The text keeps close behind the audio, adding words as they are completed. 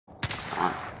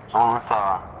Someone with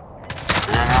is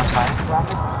there outside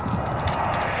probably?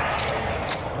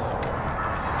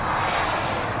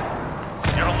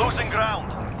 You're losing ground.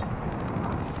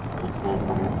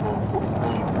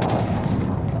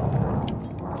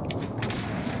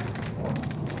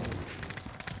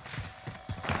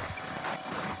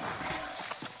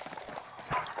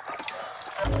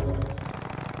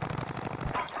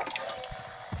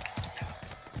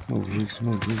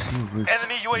 Move.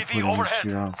 Enemy UAV overhead.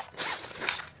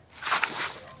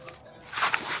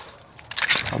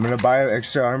 I'm gonna buy an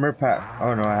extra armor pack.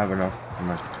 Oh no, I have enough. I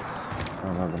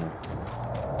don't have enough.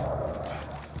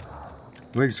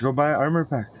 Wiggs, go buy an armor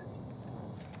pack.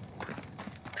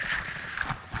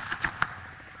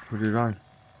 Put it on.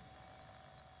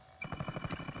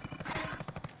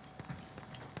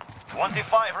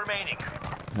 25 remaining.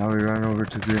 Now we run over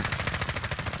to the...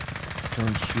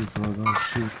 Don't shoot, bro. Don't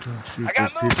shoot.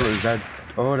 There's people. Is that...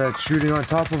 Oh, that's shooting on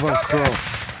top of us, bro.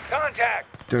 Contact.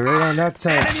 They're right on that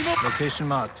side. Enemy move. Location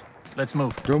marked. Let's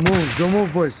move. Don't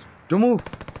move, boys. Don't move.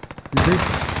 You see?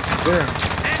 There.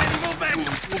 Enemy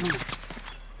movement.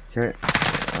 Okay. I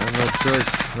have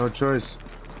no choice.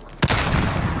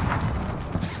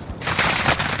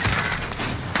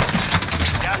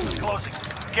 Gas is closing.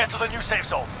 Get to the new safe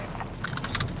zone.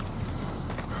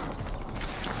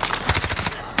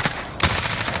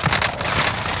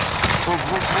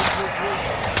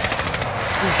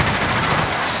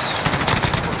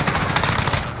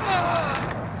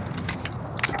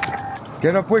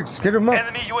 Get up, Wicks. Get him up.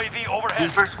 Enemy UAV overhead. Me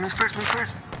first.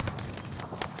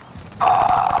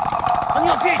 On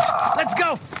your feet. Let's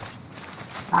go.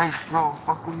 Nice, bro.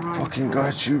 Fucking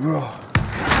got you, bro.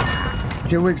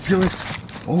 Get Wicks.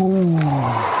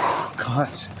 Oh, God.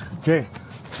 Okay,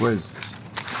 Wiz.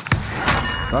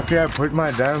 Lucky I put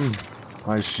my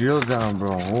shield down,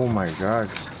 bro. Oh my God.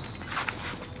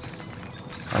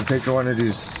 I'm taking one of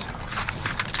these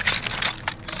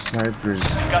snipers.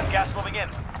 We've got gas moving in.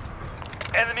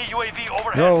 Enemy UAV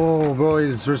overhead. No,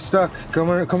 boys, we're stuck. Come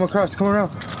across, come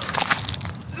around.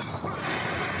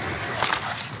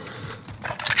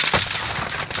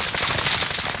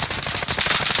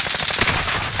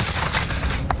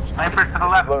 Sniper to the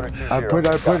left.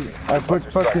 I put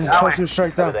fucking clutchin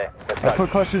strike down. I put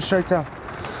clutchin strike down.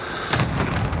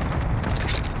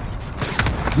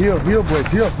 Heal, boys,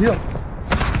 heal.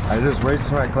 I just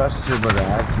wasted my cluster, but I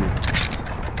had to.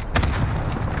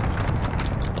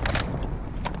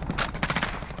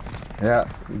 Yeah,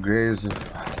 Grays.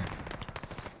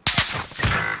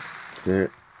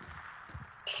 There.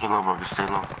 Stay low, bro. Stay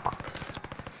low.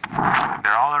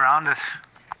 They're all around us.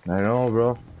 I know,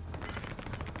 bro.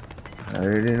 I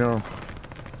already know.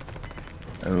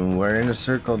 And we're in a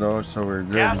circle, though, so we're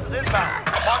good. Gas is inbound.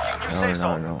 Marking new safe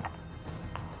zone. No.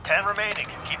 10 remaining.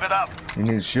 Keep it up. You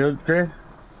need shield, Gray?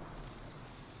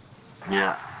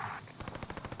 Yeah.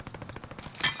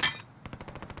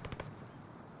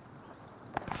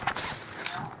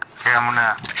 Okay, I'm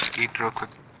gonna eat real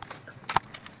quick.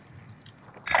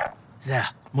 There,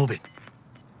 move it.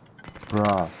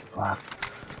 Bro, fuck.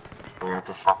 We have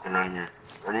to fucking run here.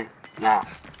 Ready? Now.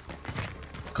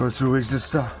 Go through Wiggs this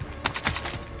stuff.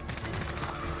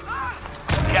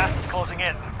 Gas is closing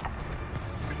in.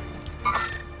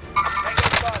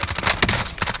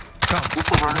 Come.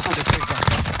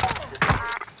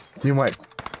 Team white.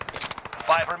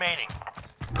 5 remaining.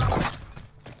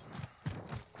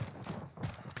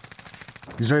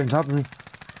 He's right on top of me.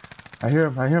 I hear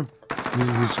him.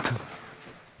 He's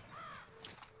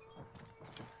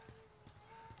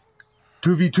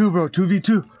 2v2, bro.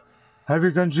 2v2. Have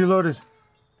your guns reloaded.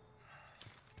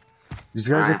 These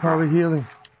guys are probably healing.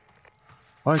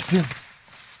 Oh, I see him.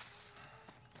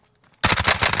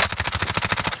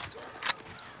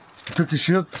 I took the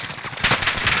shield.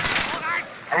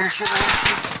 I shoot.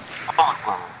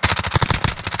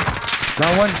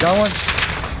 Down one.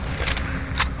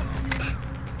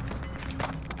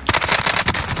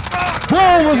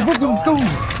 Whoa, let's go.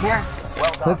 Yes.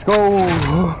 Well done. Let's go.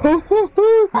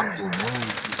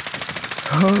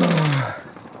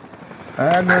 I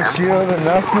had no shield and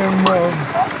nothing, bro.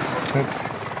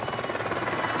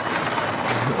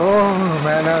 Oh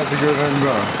man, that was a good one,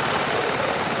 bro.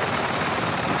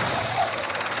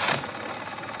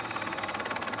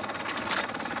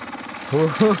 I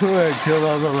killed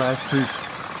all the last two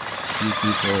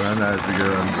people, and that was a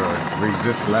good one, bro. We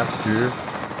just left too.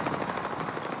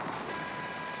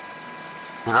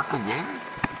 You left the game?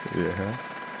 Yeah.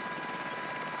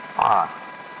 Fuck.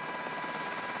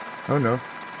 Oh no.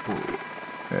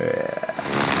 Yeah.